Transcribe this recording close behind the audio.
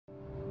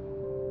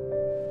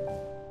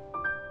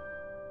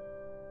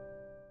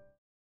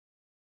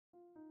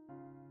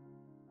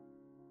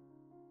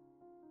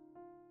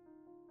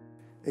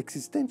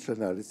Existential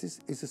analysis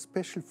is a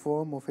special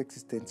form of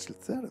existential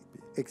therapy.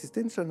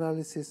 Existential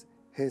analysis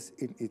has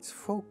in its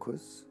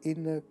focus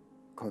inner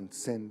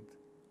consent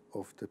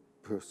of the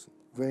person.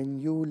 When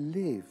you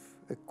live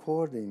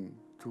according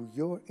to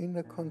your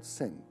inner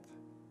consent,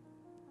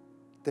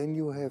 then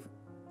you have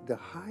the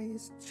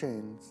highest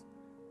chance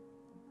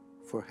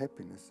for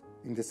happiness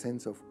in the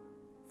sense of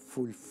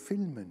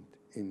fulfillment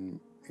in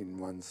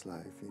one's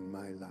life, in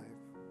my life.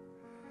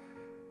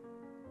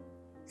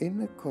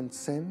 Inner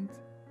consent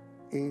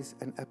is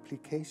an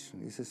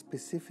application, is a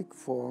specific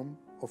form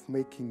of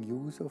making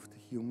use of the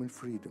human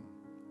freedom.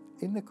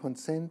 Inner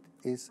consent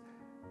is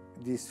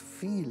this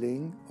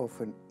feeling of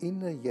an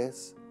inner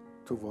yes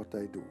to what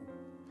I do.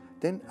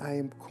 Then I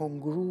am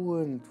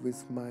congruent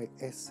with my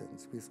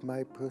essence, with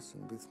my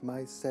person, with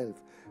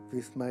myself,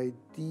 with my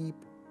deep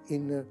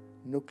inner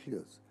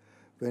nucleus.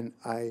 When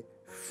I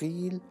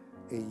feel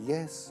a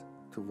yes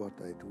to what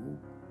I do,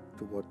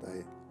 to what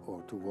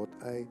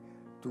I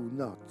do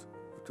not,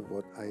 to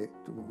what I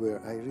do,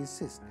 where I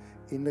resist.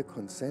 Inner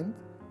consent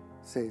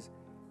says,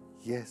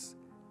 yes,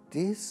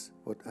 this,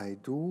 what I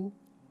do,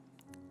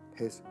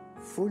 has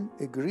full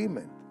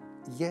agreement.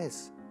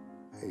 Yes,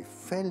 I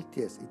felt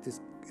yes, it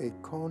is a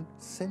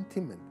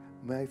consentiment.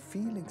 My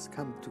feelings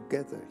come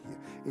together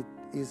here.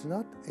 It is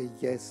not a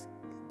yes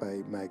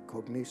by my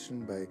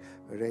cognition, by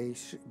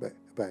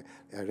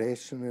a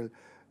rational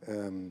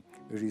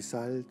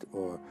result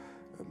or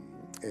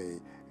a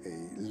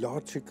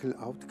logical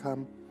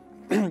outcome.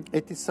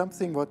 It is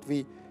something what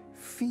we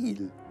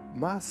feel,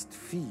 must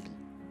feel.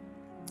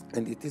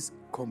 And it is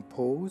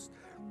composed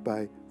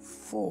by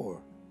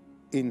 4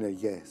 inner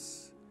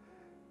yes.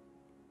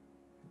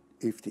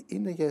 If the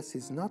inner yes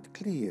is not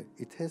clear,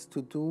 it has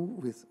to do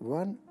with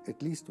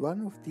at least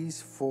one of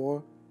these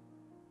 4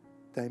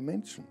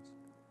 dimensions.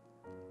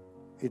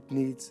 It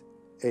needs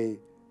a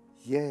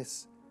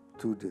yes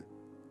to the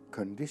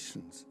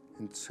conditions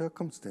and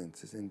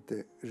circumstances and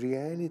the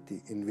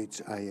reality in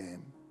which I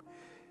am.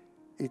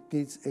 It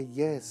needs a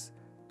yes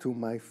to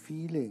my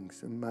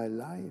feelings and my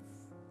life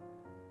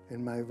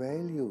and my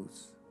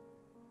values.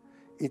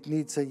 It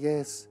needs a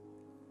yes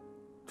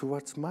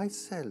towards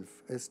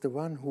myself as the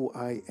one who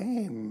I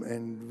am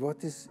and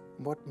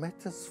what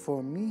matters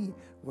for me,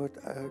 what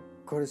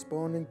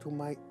corresponding to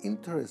my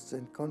interests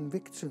and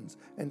convictions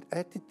and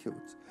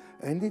attitudes.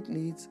 And it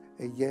needs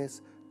a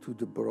yes to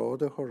the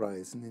broader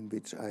horizon in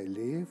which I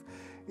live,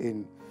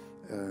 in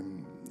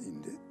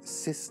the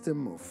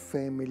system of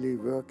family,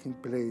 working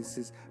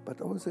places,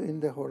 but also in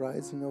the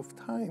horizon of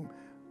time,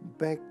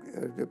 back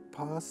the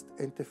past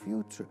and the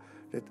future,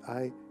 that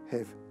I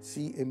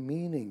see a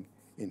meaning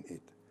in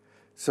it.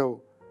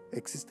 So,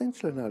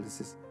 existential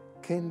analysis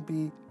can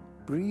be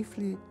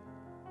briefly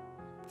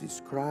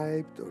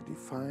described or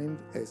defined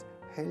as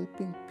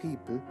helping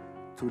people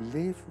to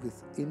live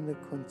with inner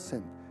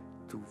consent,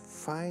 to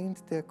find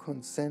their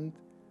consent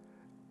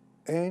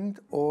and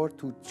or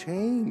to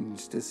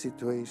change the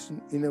situation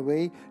in a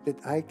way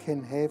that I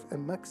can have a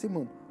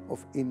maximum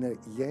of inner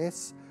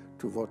yes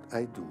to what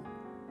I do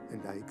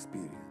and I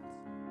experience.